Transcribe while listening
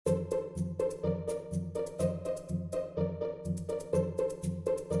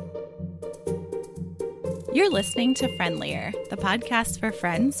You're listening to Friendlier, the podcast for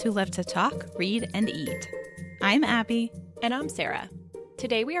friends who love to talk, read, and eat. I'm Abby. And I'm Sarah.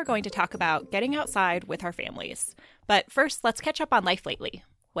 Today we are going to talk about getting outside with our families. But first, let's catch up on life lately.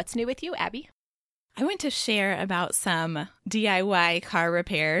 What's new with you, Abby? I want to share about some DIY car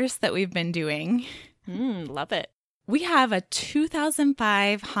repairs that we've been doing. Love it. We have a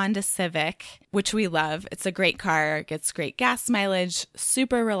 2005 Honda Civic, which we love. It's a great car, gets great gas mileage,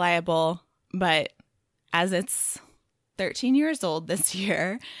 super reliable, but as it's 13 years old this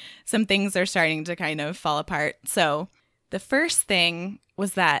year, some things are starting to kind of fall apart. So the first thing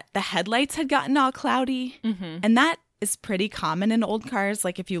was that the headlights had gotten all cloudy, and that is pretty common in old cars.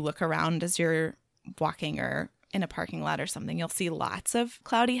 Like if you look around as you're walking or in a parking lot or something, you'll see lots of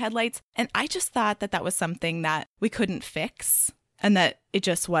cloudy headlights. And I just thought that that was something that we couldn't fix and that it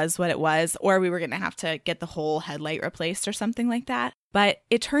just was what it was, or we were going to have to get the whole headlight replaced or something like that. But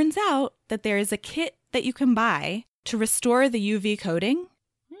it turns out that there is a kit that you can buy to restore the UV coating.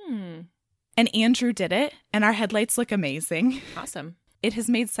 And Andrew did it, and our headlights look amazing. Awesome. It has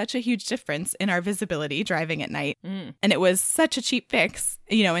made such a huge difference in our visibility driving at night. And it was such a cheap fix,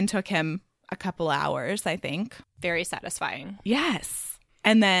 and took him a couple hours, I think. Very satisfying. Yes.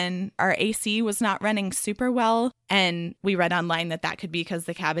 And then our AC was not running super well. And we read online that could be because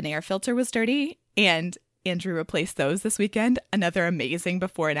the cabin air filter was dirty. And Andrew replaced those this weekend. Another amazing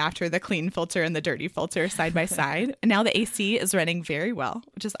before and after, the clean filter and the dirty filter side by side. And now the AC is running very well,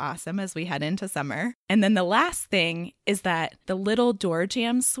 which is awesome as we head into summer. And then the last thing is that the little door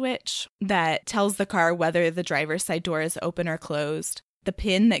jamb switch that tells the car whether the driver's side door is open or closed, the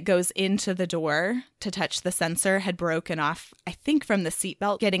pin that goes into the door to touch the sensor had broken off, I think, from the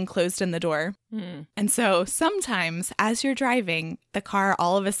seatbelt getting closed in the door. And so sometimes as you're driving, the car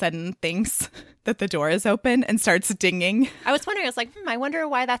all of a sudden thinks that the door is open and starts dinging. I was wondering, I wonder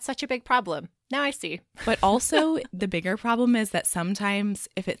why that's such a big problem. Now I see. But also the bigger problem is that sometimes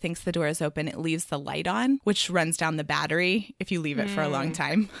if it thinks the door is open, it leaves the light on, which runs down the battery if you leave it for a long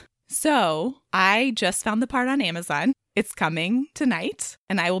time. So I just found the part on Amazon. It's coming tonight,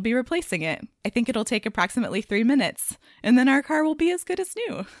 and I will be replacing it. I think it'll take approximately 3 minutes, and then our car will be as good as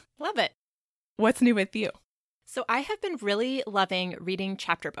new. Love it. What's new with you? So I have been really loving reading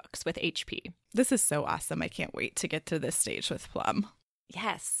chapter books with HP. This is so awesome. I can't wait to get to this stage with Plum.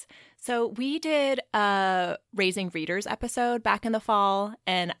 Yes. So we did a Raising Readers episode back in the fall,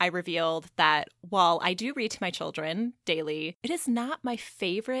 and I revealed that while I do read to my children daily, it is not my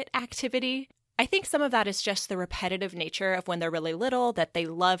favorite activity. I think some of that is just the repetitive nature of when they're really little, that they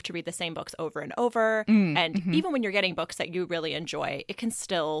love to read the same books over and over. And even when you're getting books that you really enjoy, it can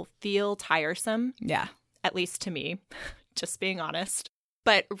still feel tiresome. Yeah. At least to me, just being honest.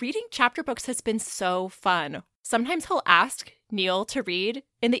 But reading chapter books has been so fun. Sometimes he'll ask Neil to read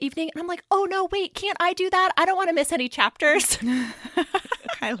in the evening, and I'm like, oh no, wait, can't I do that? I don't want to miss any chapters.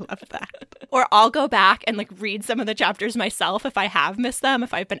 I love that. Or I'll go back and read some of the chapters myself if I have missed them,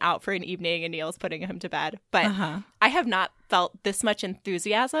 if I've been out for an evening and Neil's putting him to bed. But I have not felt this much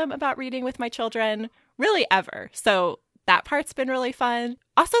enthusiasm about reading with my children really ever. So that part's been really fun.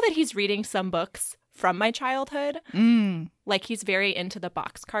 Also that he's reading some books from my childhood. Like he's very into the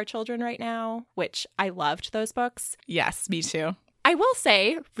Boxcar Children right now, which I loved those books. Yes, me too. I will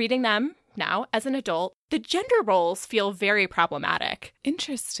say, reading them now as an adult, the gender roles feel very problematic.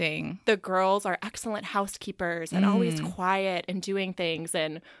 Interesting. The girls are excellent housekeepers and always quiet and doing things.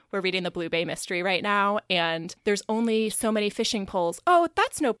 And we're reading the Blue Bay Mystery right now, and there's only so many fishing poles. Oh,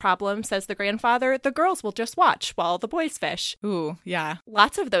 that's no problem, says the grandfather. The girls will just watch while the boys fish. Ooh, yeah.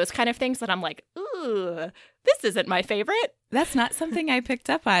 Lots of those kind of things that I'm like, ooh, this isn't my favorite. That's not something I picked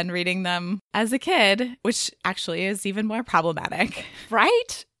up on reading them as a kid, which actually is even more problematic.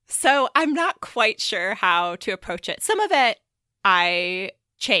 Right? So I'm not quite sure how to approach it. Some of it I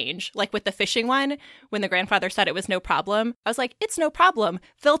change, like with the fishing one, when the grandfather said it was no problem, I was like, it's no problem.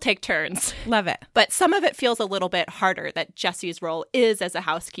 They'll take turns. Love it. But some of it feels a little bit harder, that Jesse's role is as a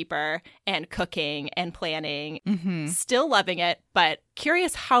housekeeper and cooking and planning. Still loving it, but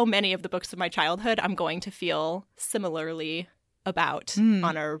curious how many of the books of my childhood I'm going to feel similarly about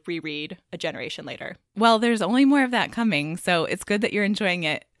on a reread a generation later. Well, there's only more of that coming, so it's good that you're enjoying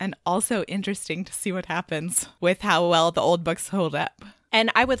it, and also interesting to see what happens with how well the old books hold up. And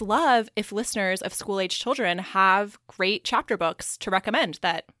I would love if listeners of school-age children have great chapter books to recommend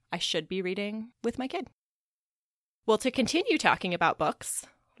that I should be reading with my kid. Well, to continue talking about books,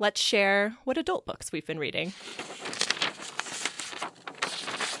 let's share what adult books we've been reading.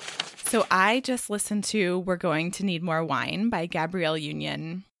 So I just listened to We're Going to Need More Wine by Gabrielle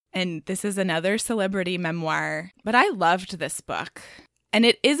Union. And this is another celebrity memoir, but I loved this book. And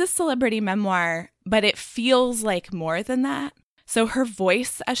it is a celebrity memoir, but it feels like more than that. So her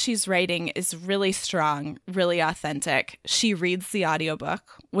voice as she's writing is really strong, really authentic. She reads the audiobook,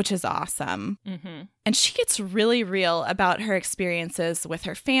 which is awesome. Mm-hmm. And she gets really real about her experiences with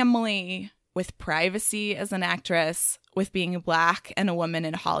her family, with privacy as an actress, with being Black and a woman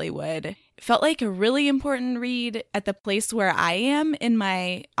in Hollywood. It felt like a really important read at the place where I am in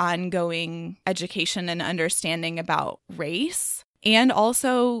my ongoing education and understanding about race, and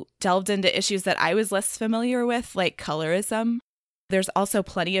also delved into issues that I was less familiar with, like colorism. There's also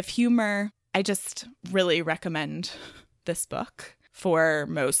plenty of humor. I just really recommend this book for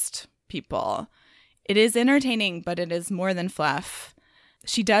most people. It is entertaining, but it is more than fluff.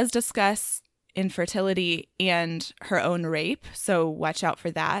 She does discuss infertility and her own rape, so watch out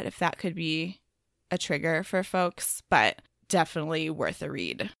for that if that could be a trigger for folks, but definitely worth a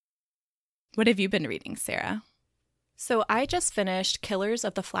read. What have you been reading, Sarah? So I just finished Killers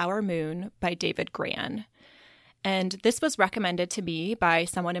of the Flower Moon by David Grann. And this was recommended to me by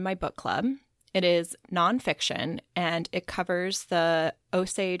someone in my book club. It is nonfiction, and it covers the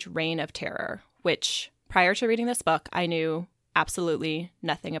Osage Reign of Terror, which prior to reading this book, I knew absolutely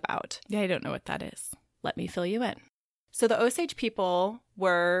nothing about. Yeah, I don't know what that is. Let me fill you in. So the Osage people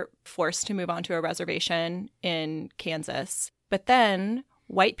were forced to move onto a reservation in Kansas, but then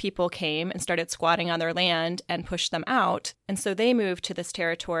white people came and started squatting on their land and pushed them out. And so they moved to this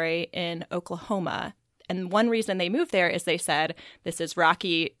territory in Oklahoma. And one reason they moved there is they said, this is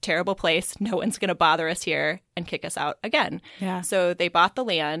rocky, terrible place. No one's going to bother us here and kick us out again. Yeah. So they bought the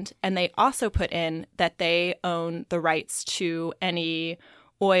land, and they also put in that they own the rights to any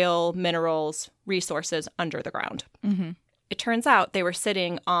oil, minerals, resources under the ground. Mm-hmm. It turns out they were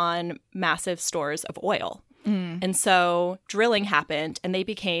sitting on massive stores of oil. And so drilling happened, and they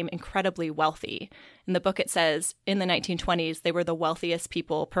became incredibly wealthy. In the book, it says in the 1920s, they were the wealthiest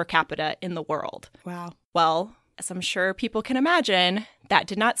people per capita in the world. Wow. Well, as I'm sure people can imagine, that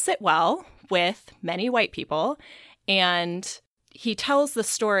did not sit well with many white people. And he tells the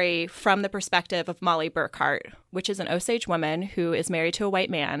story from the perspective of Molly Burkhart, which is an Osage woman who is married to a white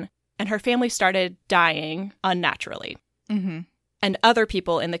man, and her family started dying unnaturally. Mm-hmm. And other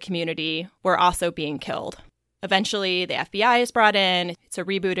people in the community were also being killed. Eventually, the FBI is brought in. It's a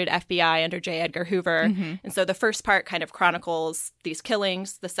rebooted FBI under J. Edgar Hoover. Mm-hmm. And so the first part kind of chronicles these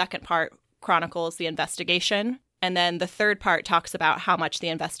killings. The second part chronicles the investigation. And then the third part talks about how much the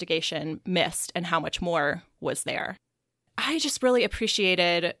investigation missed and how much more was there. I just really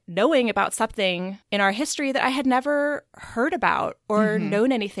appreciated knowing about something in our history that I had never heard about or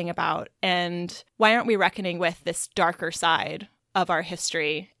known anything about. And why aren't we reckoning with this darker side of our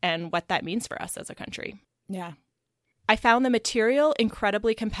history and what that means for us as a country? Yeah. I found the material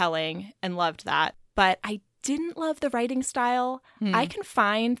incredibly compelling and loved that, but I didn't love the writing style. I can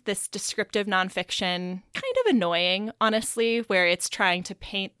find this descriptive nonfiction kind of annoying, honestly, where it's trying to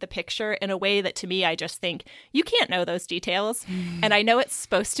paint the picture in a way that to me, I just think, you can't know those details. And I know it's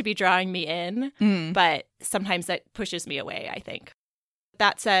supposed to be drawing me in, but sometimes that pushes me away, I think.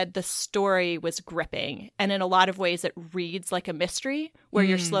 That said, the story was gripping, and in a lot of ways it reads like a mystery where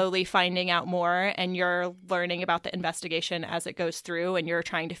you're slowly finding out more and you're learning about the investigation as it goes through, and you're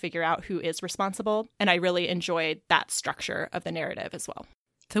trying to figure out who is responsible. And I really enjoyed that structure of the narrative as well.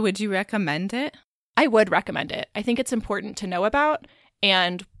 So would you recommend it? I would recommend it. I think it's important to know about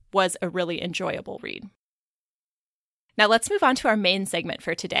and was a really enjoyable read. Now let's move on to our main segment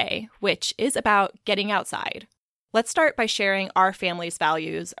for today, which is about getting outside. Let's start by sharing our family's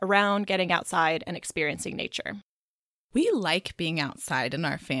values around getting outside and experiencing nature. We like being outside in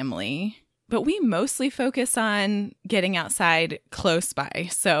our family, but we mostly focus on getting outside close by.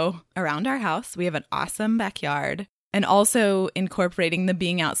 So around our house, we have an awesome backyard, and also incorporating the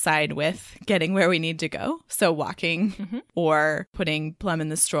being outside with getting where we need to go. So walking or putting Plum in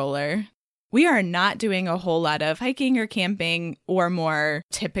the stroller. We are not doing a whole lot of hiking or camping or more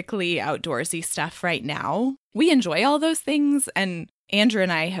typically outdoorsy stuff right now. We enjoy all those things, and Andrew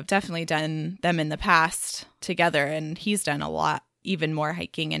and I have definitely done them in the past together, and he's done a lot, even more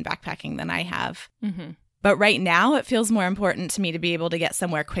hiking and backpacking than I have. But right now, it feels more important to me to be able to get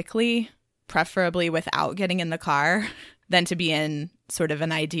somewhere quickly, preferably without getting in the car, than to be in sort of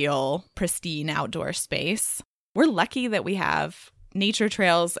an ideal, pristine outdoor space. We're lucky that we have nature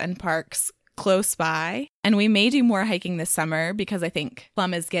trails and parks close by, and we may do more hiking this summer because I think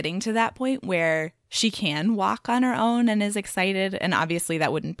Plum is getting to that point where she can walk on her own and is excited. And obviously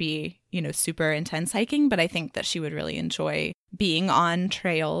that wouldn't be, super intense hiking, but I think that she would really enjoy being on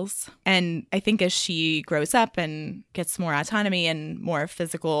trails. And I think as she grows up and gets more autonomy and more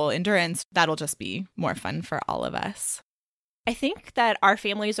physical endurance, that'll just be more fun for all of us. I think that our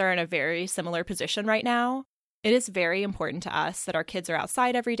families are in a very similar position right now. It is very important to us that our kids are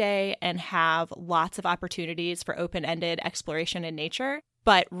outside every day and have lots of opportunities for open-ended exploration in nature.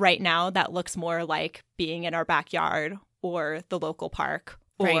 But right now, that looks more like being in our backyard or the local park,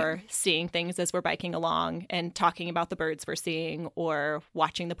 or seeing things as we're biking along and talking about the birds we're seeing or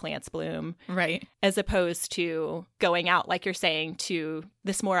watching the plants bloom. Right. As opposed to going out, like you're saying, to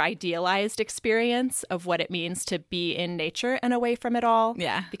this more idealized experience of what it means to be in nature and away from it all.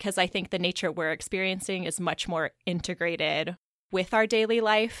 Yeah. Because I think the nature we're experiencing is much more integrated with our daily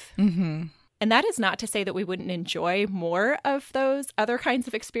life. Mm-hmm. And that is not to say that we wouldn't enjoy more of those other kinds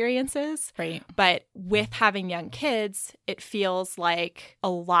of experiences. Right. But with having young kids, it feels like a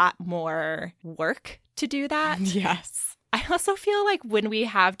lot more work to do that. Yes. I also feel like when we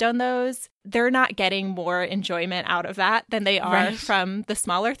have done those, they're not getting more enjoyment out of that than they are from the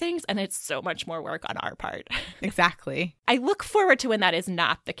smaller things. And it's so much more work on our part. Exactly. I look forward to when that is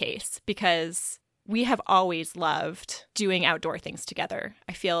not the case, because we have always loved doing outdoor things together.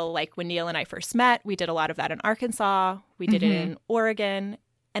 I feel like when Neil and I first met, we did a lot of that in Arkansas. We did it in Oregon.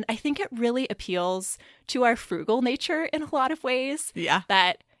 And I think it really appeals to our frugal nature in a lot of ways. Yeah.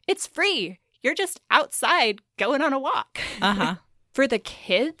 That it's free. You're just outside going on a walk. Uh-huh. For the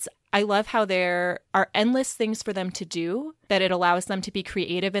kids, I love how there are endless things for them to do, that it allows them to be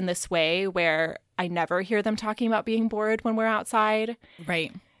creative in this way where I never hear them talking about being bored when we're outside.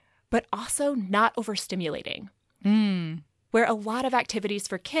 Right. But also not overstimulating. Mm. Where a lot of activities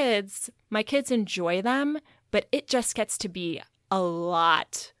for kids, my kids enjoy them, but it just gets to be a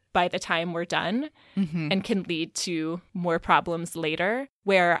lot by the time we're done and can lead to more problems later,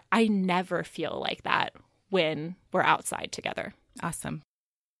 where I never feel like that when we're outside together. Awesome.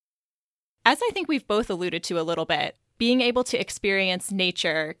 As I think we've both alluded to a little bit, being able to experience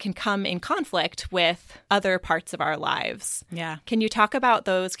nature can come in conflict with other parts of our lives. Yeah. Can you talk about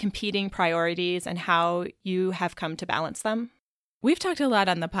those competing priorities and how you have come to balance them? We've talked a lot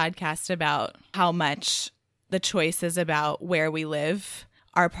on the podcast about how much the choices about where we live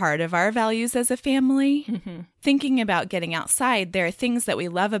are part of our values as a family. Thinking about getting outside, there are things that we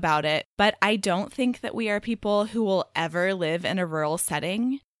love about it, but I don't think that we are people who will ever live in a rural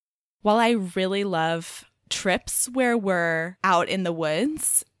setting. While I really love trips where we're out in the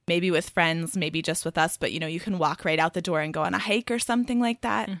woods, maybe with friends, maybe just with us, but you can walk right out the door and go on a hike or something like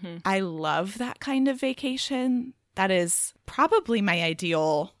that. I love that kind of vacation. That is probably my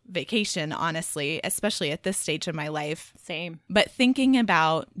ideal vacation, honestly, especially at this stage of my life. Same. But thinking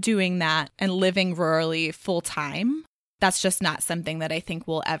about doing that and living rurally full time, that's just not something that I think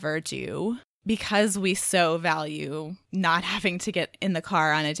we'll ever do, because we so value not having to get in the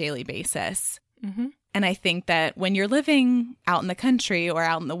car on a daily basis. And I think that when you're living out in the country or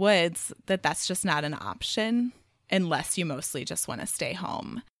out in the woods, that's just not an option unless you mostly just want to stay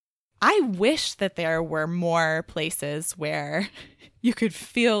home. I wish that there were more places where you could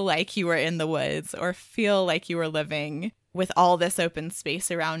feel like you were in the woods or feel like you were living with all this open space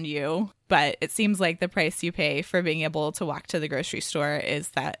around you. But it seems like the price you pay for being able to walk to the grocery store is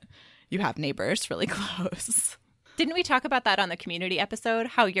that you have neighbors really close. Didn't we talk about that on the community episode?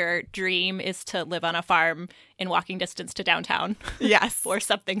 How your dream is to live on a farm in walking distance to downtown? Yes. Or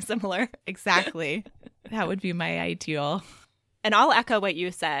something similar. Exactly. That would be my ideal. And I'll echo what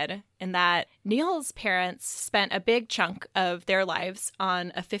you said in that Neil's parents spent a big chunk of their lives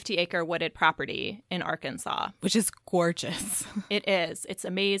on a 50-acre wooded property in Arkansas. Which is gorgeous. It is. It's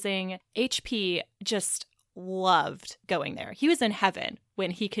amazing. HP just loved going there. He was in heaven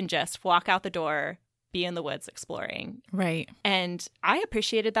when he can just walk out the door, be in the woods exploring. Right. And I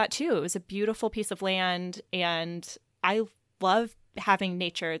appreciated that too. It was a beautiful piece of land, and I love having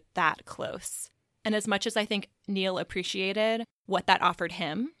nature that close. And as much as I think Neil appreciated what that offered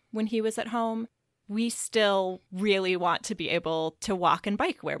him when he was at home, we still really want to be able to walk and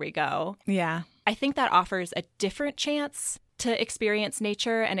bike where we go. Yeah. I think that offers a different chance to experience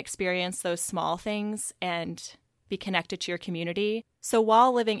nature and experience those small things and be connected to your community. So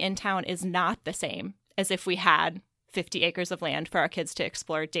while living in town is not the same as if we had 50 acres of land for our kids to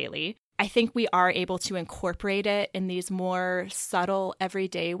explore daily, I think we are able to incorporate it in these more subtle,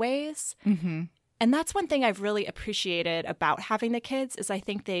 everyday ways. And that's one thing I've really appreciated about having the kids is I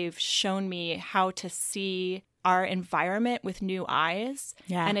think they've shown me how to see our environment with new eyes.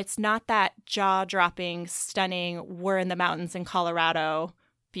 Yeah. And it's not that jaw-dropping, stunning, we're in the mountains in Colorado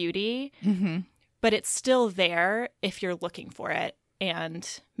beauty, but it's still there if you're looking for it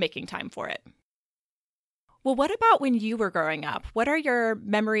and making time for it. Well, what about when you were growing up? What are your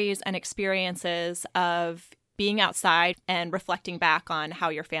memories and experiences of being outside and reflecting back on how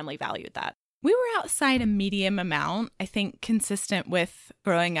your family valued that? We were outside a medium amount, I think consistent with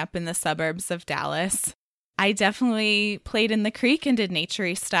growing up in the suburbs of Dallas. I definitely played in the creek and did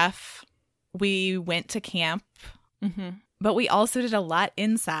naturey stuff. We went to camp, but we also did a lot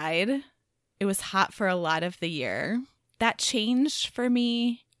inside. It was hot for a lot of the year. That changed for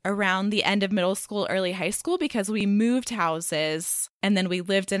me around the end of middle school, early high school, because we moved houses and then we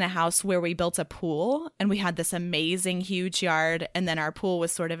lived in a house where we built a pool and we had this amazing huge yard. And then our pool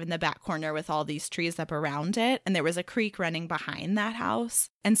was sort of in the back corner with all these trees up around it. And there was a creek running behind that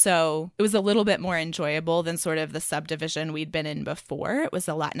house. And so it was a little bit more enjoyable than sort of the subdivision we'd been in before. It was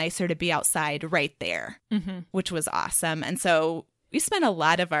a lot nicer to be outside right there, which was awesome. And so we spent a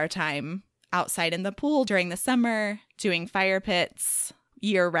lot of our time outside in the pool during the summer, doing fire pits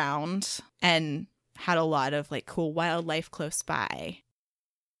year round, and had a lot of like cool wildlife close by.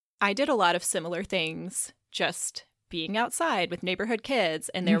 I did a lot of similar things, just being outside with neighborhood kids,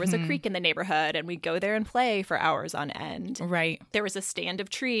 and there was a creek in the neighborhood, and we'd go there and play for hours on end. Right. There was a stand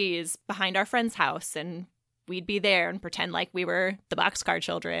of trees behind our friend's house, and we'd be there and pretend like we were the Boxcar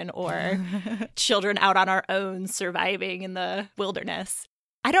Children or children out on our own surviving in the wilderness.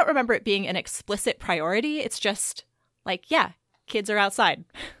 I don't remember it being an explicit priority. It's just like, yeah, kids are outside.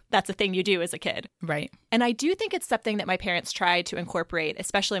 That's a thing you do as a kid. Right. And I do think it's something that my parents tried to incorporate,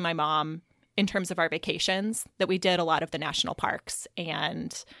 especially my mom, in terms of our vacations, that we did a lot of the national parks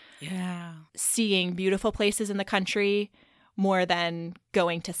and seeing beautiful places in the country more than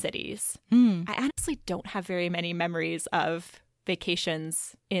going to cities. I honestly don't have very many memories of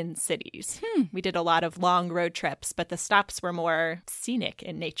vacations in cities. We did a lot of long road trips, but the stops were more scenic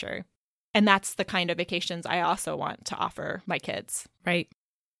in nature. And that's the kind of vacations I also want to offer my kids. Right.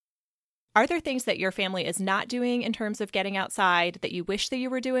 Are there things that your family is not doing in terms of getting outside that you wish that you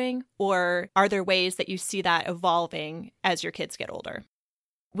were doing? Or are there ways that you see that evolving as your kids get older?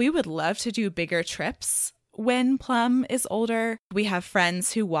 We would love to do bigger trips when Plum is older. We have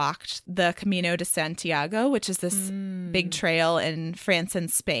friends who walked the Camino de Santiago, which is this big trail in France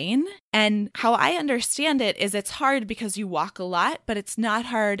and Spain. And how I understand it is it's hard because you walk a lot, but it's not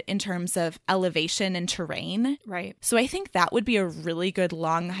hard in terms of elevation and terrain. Right. So I think that would be a really good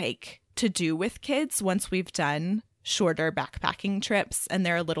long hike to do with kids once we've done shorter backpacking trips and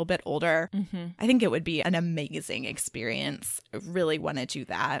they're a little bit older. I think it would be an amazing experience. I really want to do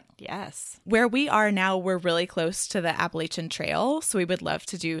that. Yes. Where we are now, we're really close to the Appalachian Trail, so we would love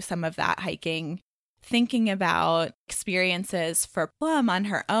to do some of that hiking. Thinking about experiences for Plum on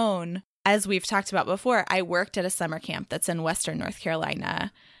her own, as we've talked about before, I worked at a summer camp that's in Western North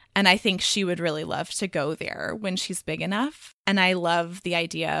Carolina, and I think she would really love to go there when she's big enough. And I love the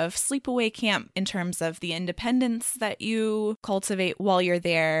idea of sleepaway camp in terms of the independence that you cultivate while you're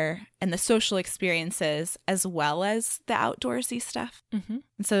there and the social experiences as well as the outdoorsy stuff. And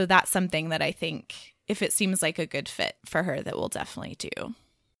so that's something that I think, if it seems like a good fit for her, that we'll definitely do.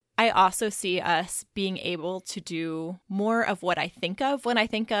 I also see us being able to do more of what I think of when I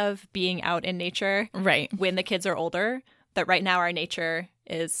think of being out in nature. Right. When the kids are older. That right now our nature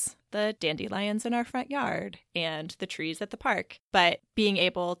is the dandelions in our front yard and the trees at the park. But being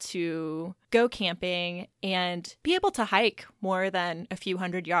able to go camping and be able to hike more than a few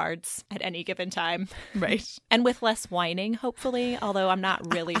hundred yards at any given time. Right. And with less whining, hopefully, although I'm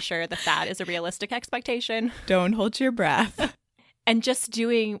not really sure that that is a realistic expectation. Don't hold your breath. And just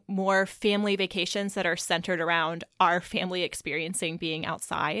doing more family vacations that are centered around our family experiencing being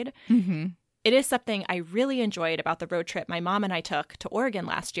outside. It is something I really enjoyed about the road trip my mom and I took to Oregon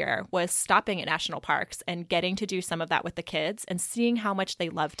last year, was stopping at national parks and getting to do some of that with the kids and seeing how much they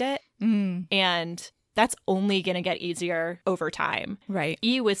loved it. And that's only going to get easier over time. Right.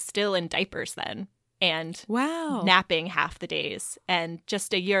 E was still in diapers then and napping half the days. And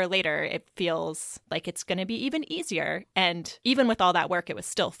just a year later, it feels like it's going to be even easier. And even with all that work, it was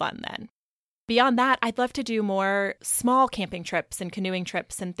still fun then. Beyond that, I'd love to do more small camping trips and canoeing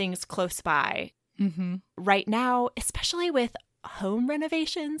trips and things close by. Right now, especially with home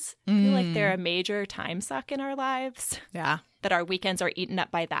renovations, I feel like they're a major time suck in our lives. Yeah. That our weekends are eaten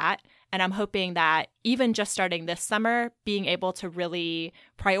up by that. And I'm hoping that even just starting this summer, being able to really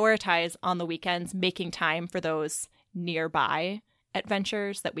prioritize on the weekends, making time for those nearby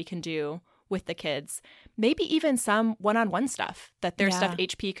adventures that we can do with the kids. Maybe even some one-on-one stuff that there's stuff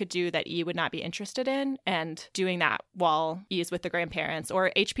HP could do that E would not be interested in, and doing that while E is with the grandparents,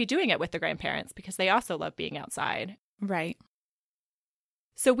 or HP doing it with the grandparents because they also love being outside. Right.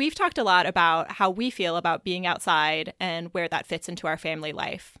 So we've talked a lot about how we feel about being outside and where that fits into our family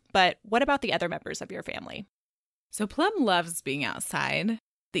life. But what about the other members of your family? So Plum loves being outside.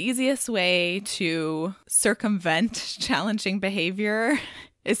 The easiest way to circumvent challenging behavior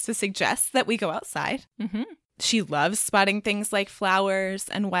is to suggest that we go outside. Mm-hmm. She loves spotting things like flowers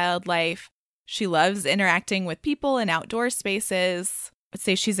and wildlife. She loves interacting with people in outdoor spaces. I'd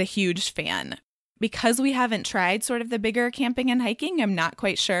say she's a huge fan. Because we haven't tried sort of the bigger camping and hiking, I'm not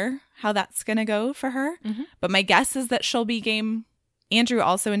quite sure how that's going to go for her. Mm-hmm. But my guess is that she'll be game. Andrew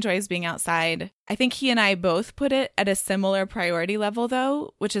also enjoys being outside. I think he and I both put it at a similar priority level,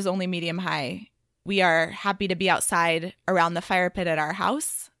 though, which is only medium high. We are happy to be outside around the fire pit at our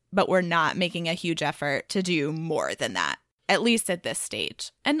house, but we're not making a huge effort to do more than that, at least at this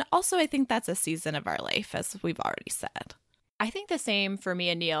stage. And also, I think that's a season of our life, as we've already said. I think the same for me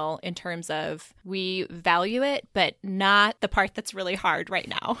and Neil in terms of we value it, but not the part that's really hard right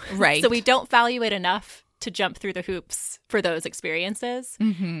now. Right. So we don't value it enough to jump through the hoops for those experiences.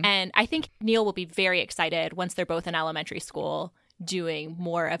 Mm-hmm. And I think Neil will be very excited once they're both in elementary school doing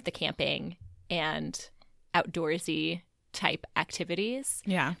more of the camping and outdoorsy type activities.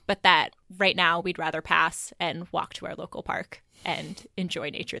 Yeah. But that right now we'd rather pass and walk to our local park and enjoy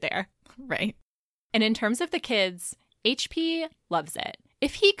nature there. Right. And in terms of the kids, HP loves it.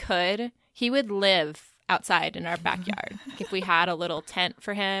 If he could, he would live outside in our backyard. If we had a little tent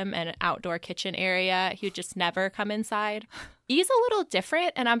for him and an outdoor kitchen area, he would just never come inside. E's a little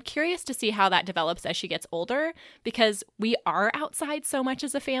different, and I'm curious to see how that develops as she gets older, because we are outside so much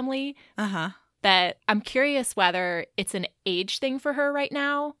as a family that I'm curious whether it's an age thing for her right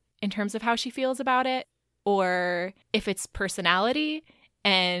now in terms of how she feels about it, or if it's personality,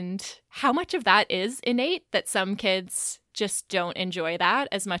 and how much of that is innate, that some kids just don't enjoy that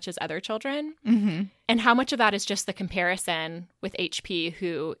as much as other children. Mm-hmm. And how much of that is just the comparison with HP,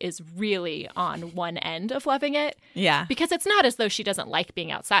 who is really on one end of loving it. Yeah. Because it's not as though she doesn't like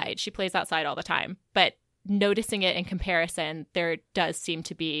being outside. She plays outside all the time. But noticing it in comparison, there does seem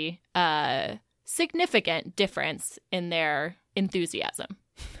to be a significant difference in their enthusiasm.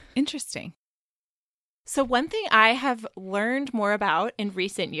 Interesting. So one thing I have learned more about in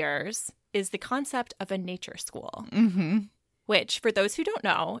recent years is the concept of a nature school, Mm-hmm. which, for those who don't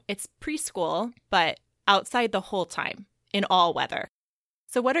know, it's preschool, but outside the whole time, in all weather.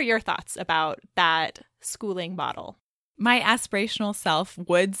 So what are your thoughts about that schooling model? My aspirational self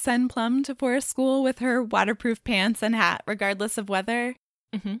would send Plum to forest school with her waterproof pants and hat, regardless of weather.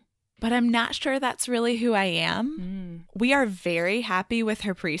 Mm-hmm. But I'm not sure that's really who I am. We are very happy with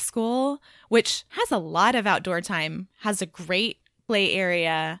her preschool, which has a lot of outdoor time, has a great play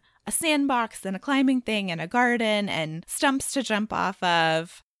area, a sandbox and a climbing thing and a garden and stumps to jump off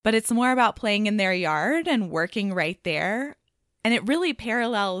of. But it's more about playing in their yard and working right there. And it really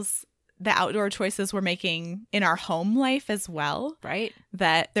parallels the outdoor choices we're making in our home life as well. Right.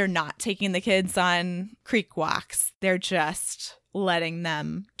 That they're not taking the kids on creek walks. They're just letting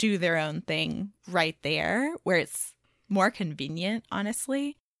them do their own thing right there, where it's more convenient,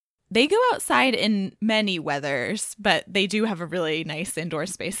 honestly. They go outside in many weathers, but they do have a really nice indoor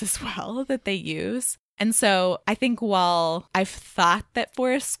space as well that they use. And so I think while I've thought that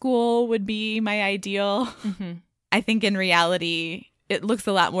forest school would be my ideal, I think in reality, it looks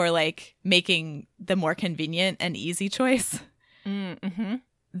a lot more like making the more convenient and easy choice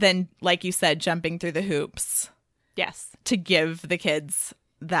than, like you said, jumping through the hoops. Yes. To give the kids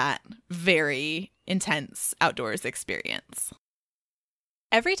that very intense outdoors experience.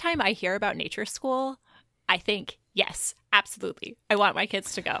 Every time I hear about nature school, I think, yes, absolutely. I want my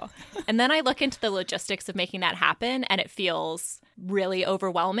kids to go. And then I look into the logistics of making that happen, and it feels really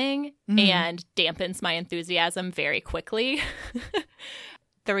overwhelming and dampens my enthusiasm very quickly.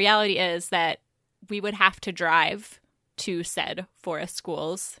 The reality is that we would have to drive to said forest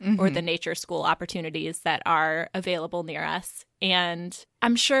schools or the nature school opportunities that are available near us. And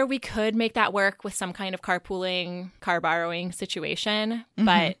I'm sure we could make that work with some kind of carpooling, car borrowing situation,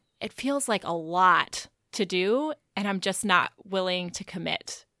 but it feels like a lot to do, and I'm just not willing to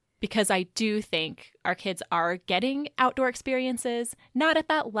commit, because I do think our kids are getting outdoor experiences, not at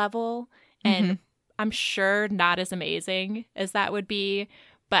that level, and I'm sure not as amazing as that would be,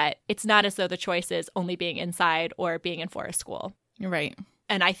 but it's not as though the choice is only being inside or being in forest school. Right.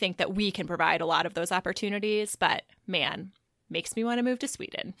 And I think that we can provide a lot of those opportunities, but man, makes me want to move to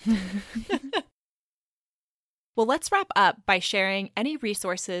Sweden. Well, let's wrap up by sharing any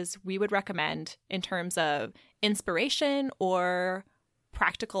resources we would recommend in terms of inspiration or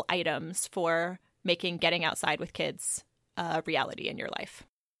practical items for making getting outside with kids a reality in your life.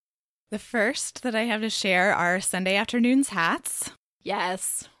 The first that I have to share are Sunday Afternoons hats.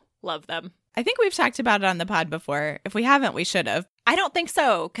 Yes, love them. I think we've talked about it on the pod before. If we haven't, we should have. I don't think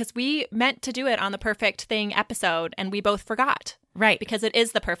so, because we meant to do it on the Perfect Thing episode, and we both forgot. Right. Because it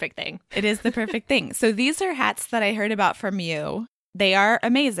is the perfect thing. It is the perfect thing. So these are hats that I heard about from you. They are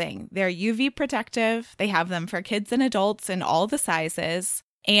amazing. They're UV protective. They have them for kids and adults in all the sizes.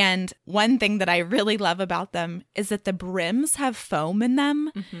 And one thing that I really love about them is that the brims have foam in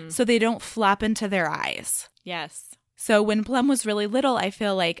them, so they don't flop into their eyes. Yes. So when Plum was really little, I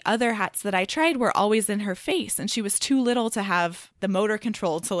feel like other hats that I tried were always in her face, and she was too little to have the motor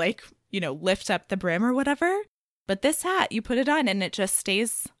control to lift up the brim or whatever. But this hat, you put it on and it just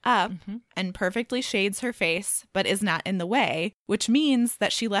stays up and perfectly shades her face, but is not in the way, which means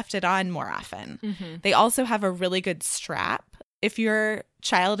that she left it on more often. They also have a really good strap. If your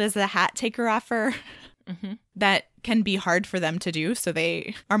child is a hat taker-offer, that can be hard for them to do, so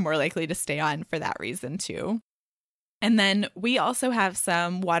they are more likely to stay on for that reason too. And then we also have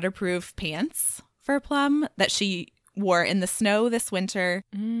some waterproof pants for Plum that she wore in the snow this winter.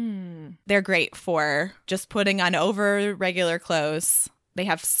 They're great for just putting on over regular clothes. They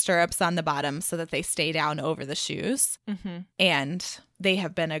have stirrups on the bottom so that they stay down over the shoes. And they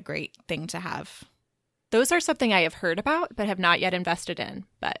have been a great thing to have. Those are something I have heard about but have not yet invested in.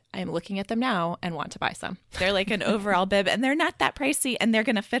 But I'm looking at them now and want to buy some. They're like an overall bib, and they're not that pricey, and they're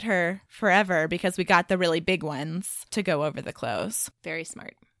going to fit her forever because we got the really big ones to go over the clothes. Very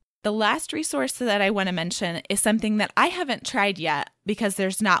smart. The last resource that I want to mention is something that I haven't tried yet because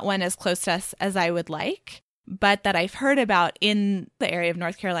there's not one as close to us as I would like, but that I've heard about in the area of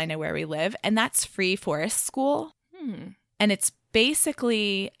North Carolina where we live, and that's Free Forest School. And it's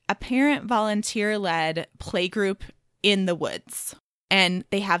basically a parent volunteer-led playgroup in the woods. And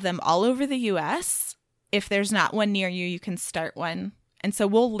they have them all over the U.S. If there's not one near you, you can start one. And so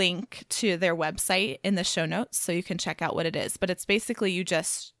we'll link to their website in the show notes so you can check out what it is. But it's basically you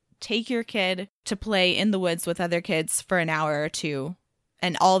just take your kid to play in the woods with other kids for an hour or two,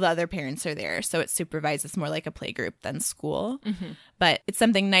 and all the other parents are there. So it supervises more like a playgroup than school. But it's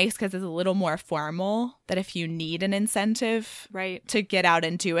something nice because it's a little more formal, that if you need an incentive to get out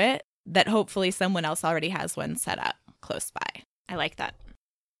and do it, that hopefully someone else already has one set up close by. I like that.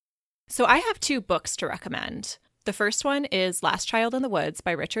 So I have 2 books to recommend. The first one is Last Child in the Woods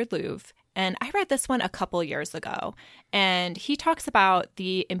by Richard Louv. And I read this one a couple years ago. And he talks about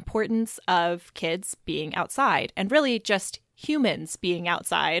the importance of kids being outside and really just humans being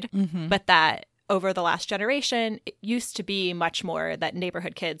outside, but that over the last generation, it used to be much more that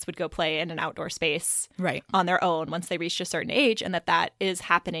neighborhood kids would go play in an outdoor space on their own once they reached a certain age, and that is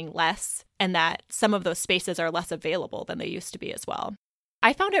happening less, and that some of those spaces are less available than they used to be as well.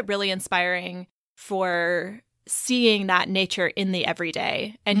 I found it really inspiring for seeing that nature in the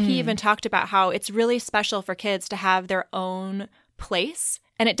everyday. And he even talked about how it's really special for kids to have their own place,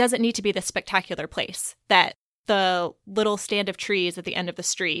 and it doesn't need to be the spectacular place, that the little stand of trees at the end of the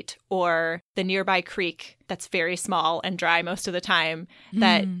street or the nearby creek that's very small and dry most of the time,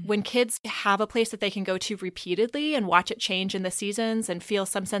 that when kids have a place that they can go to repeatedly and watch it change in the seasons and feel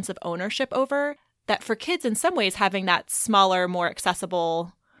some sense of ownership over, that for kids in some ways having that smaller, more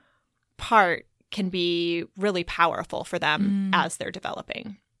accessible part can be really powerful for them as they're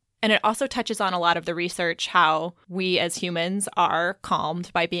developing. And it also touches on a lot of the research, how we as humans are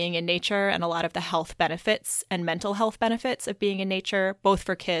calmed by being in nature, and a lot of the health benefits and mental health benefits of being in nature, both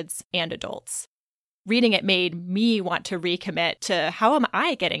for kids and adults. Reading it made me want to recommit to how am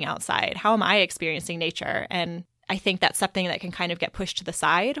I getting outside? How am I experiencing nature? And I think that's something that can kind of get pushed to the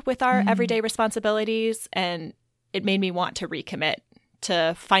side with our everyday responsibilities. And it made me want to recommit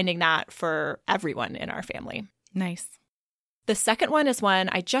to finding that for everyone in our family. Nice. The second one is one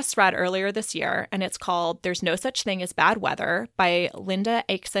I just read earlier this year, and it's called There's No Such Thing as Bad Weather by Linda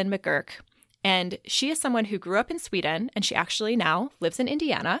Aikson McGurk. And she is someone who grew up in Sweden, and she actually now lives in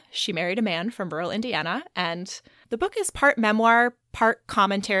Indiana. She married a man from rural Indiana, and the book is part memoir, part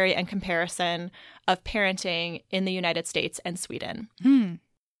commentary and comparison of parenting in the United States and Sweden.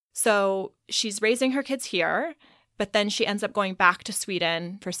 So she's raising her kids here, but then she ends up going back to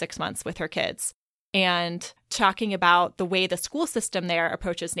Sweden for 6 months with her kids, and talking about the way the school system there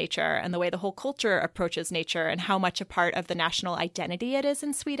approaches nature and the way the whole culture approaches nature and how much a part of the national identity it is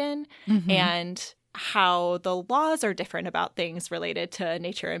in Sweden, and how the laws are different about things related to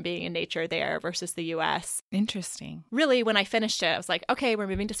nature and being in nature there versus the U.S. Interesting. Really, when I finished it, I was like, okay, we're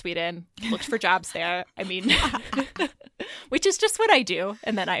moving to Sweden. Looked for jobs there. I mean, which is just what I do.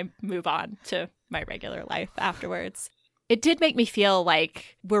 And then I move on to my regular life afterwards. It did make me feel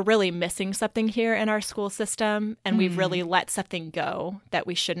like we're really missing something here in our school system, and we've really let something go that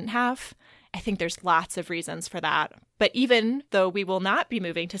we shouldn't have. I think there's lots of reasons for that. But even though we will not be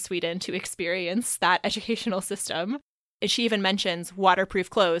moving to Sweden to experience that educational system, she even mentions waterproof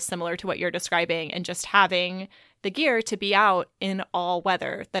clothes, similar to what you're describing, and just having the gear to be out in all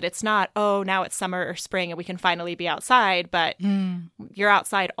weather. That it's not, oh, now it's summer or spring and we can finally be outside, but you're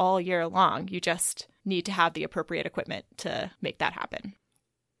outside all year long. You just need to have the appropriate equipment to make that happen.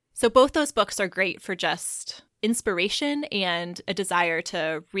 So both those books are great for just inspiration and a desire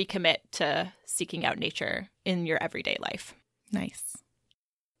to recommit to seeking out nature in your everyday life. Nice.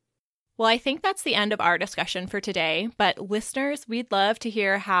 Well, I think that's the end of our discussion for today. But listeners, we'd love to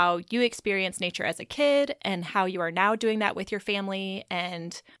hear how you experienced nature as a kid and how you are now doing that with your family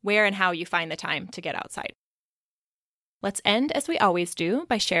and where and how you find the time to get outside. Let's end, as we always do,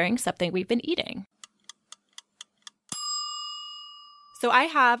 by sharing something we've been eating. So I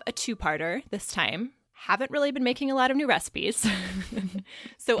have a two-parter this time. Haven't really been making a lot of new recipes.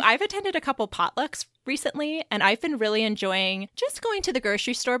 So I've attended a couple potlucks recently, and I've been really enjoying just going to the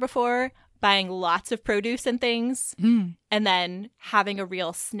grocery store before, buying lots of produce and things, and then having a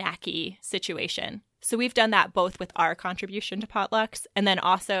real snacky situation. So we've done that both with our contribution to potlucks, and then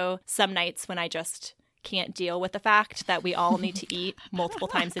also some nights when I just can't deal with the fact that we all need to eat multiple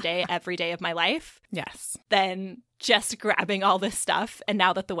times a day, every day of my life. Yes. Then just grabbing all this stuff. And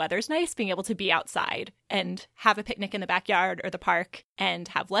now that the weather's nice, being able to be outside and have a picnic in the backyard or the park and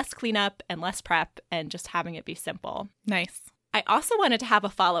have less cleanup and less prep and just having it be simple. Nice. I also wanted to have a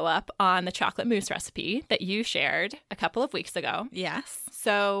follow-up on the chocolate mousse recipe that you shared a couple of weeks ago. Yes.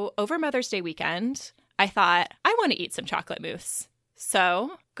 So over Mother's Day weekend, I thought, I want to eat some chocolate mousse.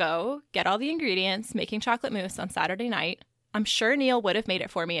 So go get all the ingredients, making chocolate mousse on Saturday night. I'm sure Neil would have made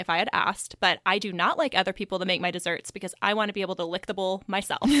it for me if I had asked, but I do not like other people to make my desserts because I want to be able to lick the bowl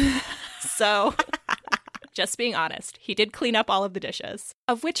myself. So just being honest, he did clean up all of the dishes,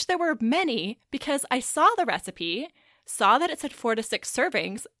 of which there were many because I saw the recipe, saw that it said 4 to 6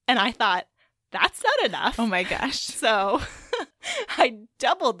 servings, and I thought, that's not enough. Oh my gosh. So I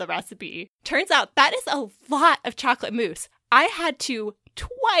doubled the recipe. Turns out that is a lot of chocolate mousse. I had to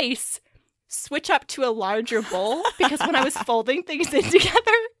twice switch up to a larger bowl because when I was folding things in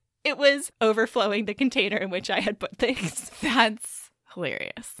together, it was overflowing the container in which I had put things. That's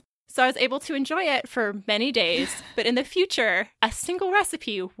hilarious. So I was able to enjoy it for many days, but in the future, a single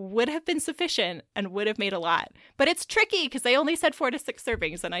recipe would have been sufficient and would have made a lot. But it's tricky because they only said 4 to 6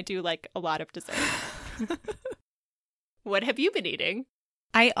 servings, and I do like a lot of dessert. What have you been eating?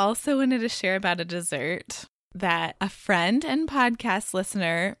 I also wanted to share about a dessert that a friend and podcast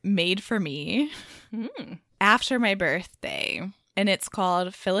listener made for me after my birthday. And it's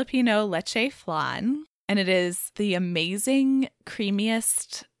called Filipino leche flan. And it is the amazing,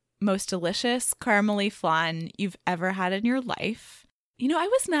 creamiest, most delicious caramely flan you've ever had in your life. You know, I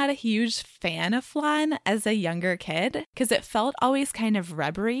was not a huge fan of flan as a younger kid because it felt always kind of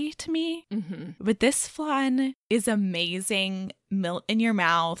rubbery to me. But this flan is amazing, melt in your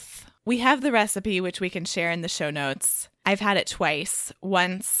mouth. We have the recipe, which we can share in the show notes. I've had it twice,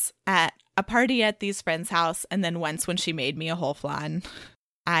 once at a party at these friends' house, and then once when she made me a whole flan.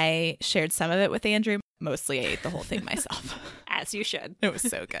 I shared some of it with Andrew. Mostly I ate the whole thing myself. As you should. It was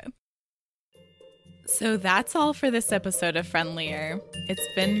so good. So that's all for this episode of Friendlier.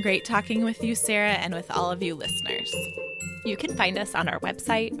 It's been great talking with you, Sarah, and with all of you listeners. You can find us on our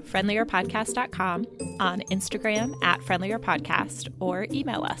website, friendlierpodcast.com, on Instagram @friendlierpodcast, or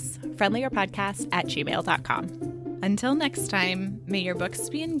email us, friendlierpodcast@gmail.com. Until next time, may your books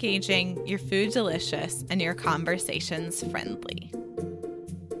be engaging, your food delicious, and your conversations friendly.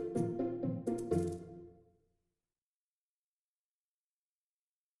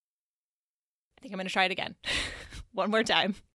 I think I'm going to try it again. One more time.